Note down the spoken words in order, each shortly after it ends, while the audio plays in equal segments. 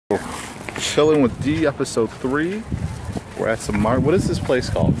Chilling with D, episode 3. We're at some what is this place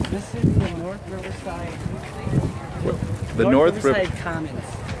called? This is the North Riverside. The North Riverside Commons.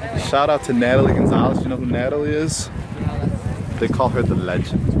 Shout out to Natalie Gonzalez. You know who Natalie is? Yeah, they call her the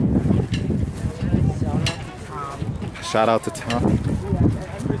legend. Shout out to Tom.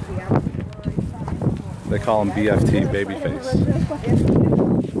 They call him BFT, Babyface.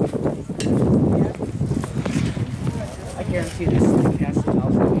 I guarantee this thing has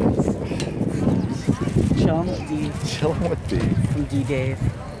 1,000 views. Chilling with D. Chilling with D. From D Dave.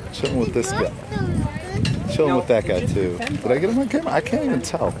 Chilling with this guy. Chilling with that guy too. Did I get him on camera? I can't even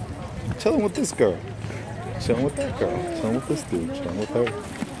tell. Chilling with this girl. Chilling with that girl. Chilling with this dude. Chilling with her.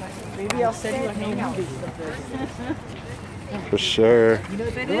 Maybe I'll send you a hangout. For sure. You know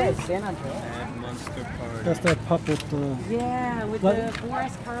what that is? San Andreas. That's that puppet. Yeah, with the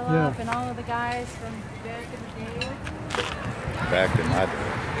Boris Karloff and all of the guys from back in the day. Back in my day.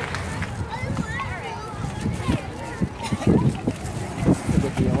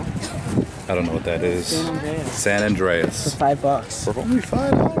 I don't know what that is. San Andreas. San Andreas. For $5. For only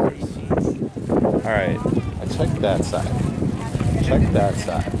 $5. Alright, I checked that side. Check that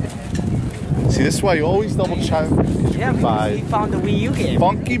side. See, this is why you always double check. Yeah, because we found the Wii U game.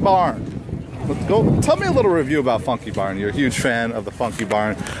 Funky Barn. Let's go. Tell me a little review about Funky Barn. You're a huge fan of the Funky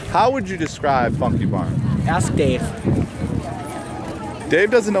Barn. How would you describe Funky Barn? Ask Dave.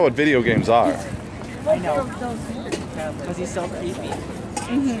 Dave doesn't know what video games are. I know. Because he's so creepy.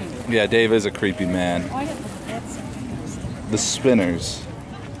 Yeah, Dave is a creepy man. The Spinners.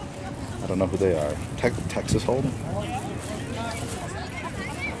 I don't know who they are. Texas Hold'em?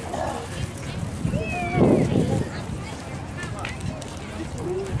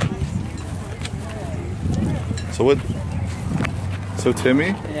 So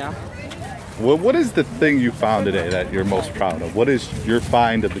Timmy? Yeah. What is the thing you found today that you're most proud of? What is your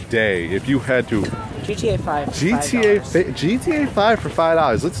find of the day? If you had to... GTA 5 for GTA 5 for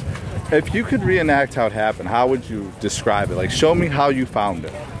 $5. If you could reenact how it happened, how would you describe it? Like, show me how you found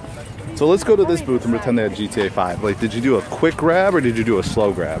it. So let's go to this booth and pretend they had GTA 5. Like, did you do a quick grab or did you do a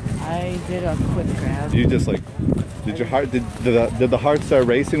slow grab? I did a quick grab. You just like... Did the heart start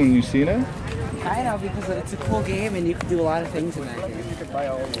racing when you seen it? Kind of, because it's a cool game and you can do a lot of things in that game.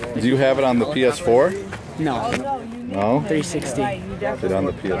 Do you have it on the PS4? No. No? 360. Did it on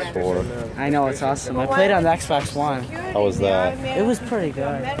the PS4. I know, it's awesome. I played on the Xbox One. How was that? It was pretty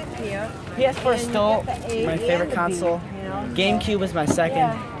good. PS4 is still my favorite console. GameCube is my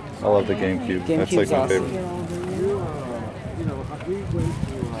second. I love the GameCube. That's like my favorite.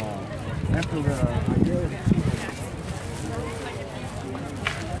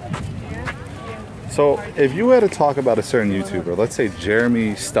 So, if you had to talk about a certain YouTuber, let's say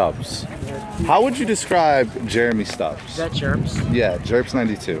Jeremy Stubbs, how would you describe Jeremy Stubbs? Is that Jerps? Yeah,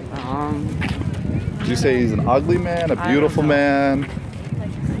 Jerps92. Would you say he's an ugly man, a beautiful man?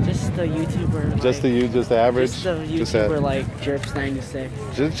 Just the YouTuber. Just the average? Just the YouTuber like Jerps96.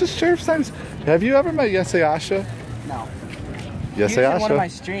 Just Jerps96. Have you ever met Yesayasha? No. Yesayasha? One of my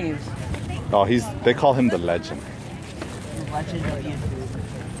streams. Oh, they call him the legend. The legend of YouTube.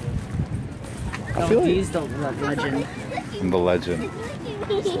 I feel he's the legend. I'm the legend.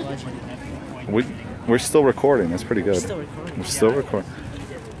 He's the legend. We're still recording. That's pretty good. We're still recording. We're still recording.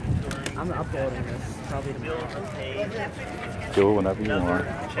 I'm uploading this probably tomorrow. Do it whenever you want.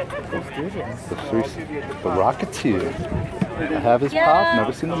 The Rocketeer. I have his pop.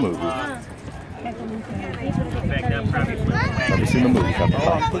 Never seen the movie. Never seen the movie. Got the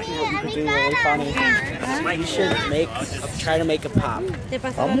pop. I'm thinking what you could do really funny. You should try to make a pop. You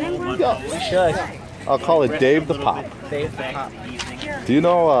should. I'll call it Dave the Pop. Dave the Pop. Do you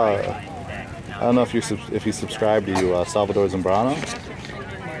know? I don't know if you subscribe to Salvador Zambrano.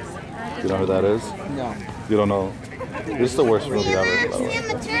 Do you know who that is? No. You don't know? This is the worst movie ever, by the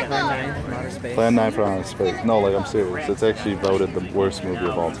way. Plan 9 from Outer Space. No, like, I'm serious. It's actually voted the worst movie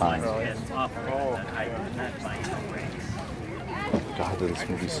of all time. God, did this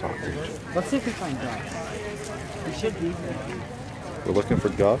movie suck. Let's see if we find Gus. He should be here. We're looking for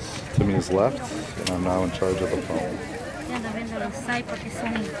Gus. Timmy is left, and I'm now in charge of the phone.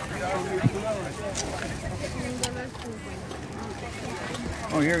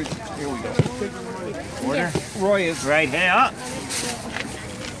 Oh, here we go. Order. Roy is right here.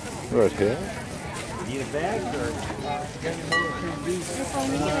 Right here. Need a bag or?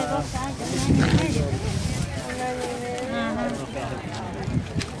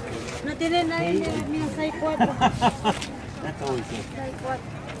 No tiene nadie ni un 6'4". That's always it.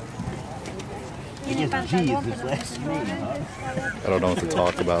 I guess G is his last name, huh? I don't know what to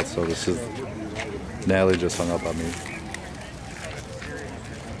talk about, so this is... Natalie just hung up on me.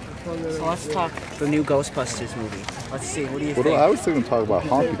 So let's talk the new Ghostbusters movie. Let's see. What do you What think? I was thinking talk about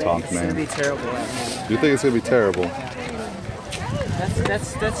Honky Tonk It's gonna Man. be terrible. That movie. You think it's gonna be terrible?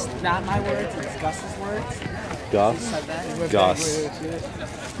 That's not my words. It's Gus's words. Gus? Said that. Gus.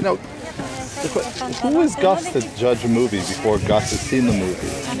 You know, who is Gus to judge a movie before Gus has seen the movie?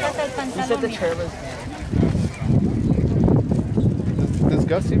 You said the trailer. Does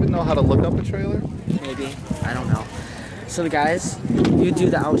Gus even know how to look up a trailer? Maybe. I don't know. So the guys, you do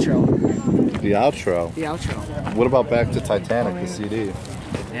the outro. The outro. The outro. What about Back to Titanic, the CD?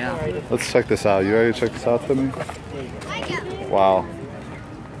 Yeah. Let's check this out. You ready to check this out for me? Wow.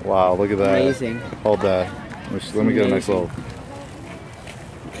 Wow, look at that. Amazing. Hold that. Let me get a nice little...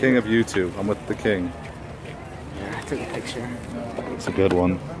 King of YouTube. I'm with the king. Yeah, I took a picture. It's a good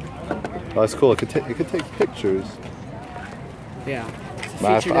one. Oh, that's cool. It could take pictures. Yeah.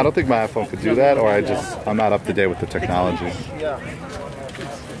 I don't think my iPhone could do that, or I'm not up to date with the technology.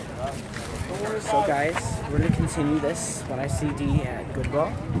 So guys, we're gonna continue this when I see D at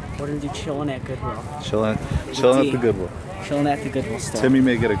Goodwill. We're gonna do chilling at Goodwill. Chilling at the Goodwill. Chilling at the Goodwill store. Timmy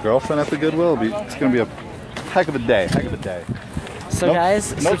may get a girlfriend at the Goodwill. It's gonna be a heck of a day. Heck of a day. So guys,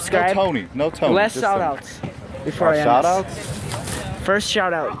 subscribe. No Tony. Last shout outs before I end shout this. outs. First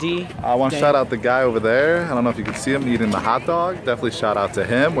shout out, D. I want to shout out the guy over there. I don't know if you can see him eating the hot dog. Definitely shout out to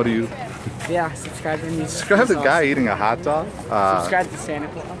him. What do you? Yeah, subscribe to me. Subscribe to the guy eating a hot dog. Subscribe to Santa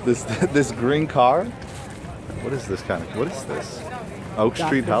Claus. This green car. What is this kind of? What is this? Oak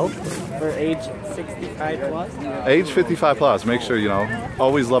Street Health. For age 65 plus. Age 55 plus. Make sure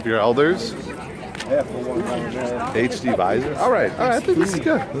always love your elders. HD visor. All right. I think this is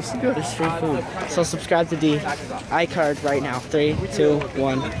good. This is good. There's free food. So subscribe to D. iCard right now. 3, 2,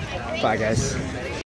 1. Bye guys.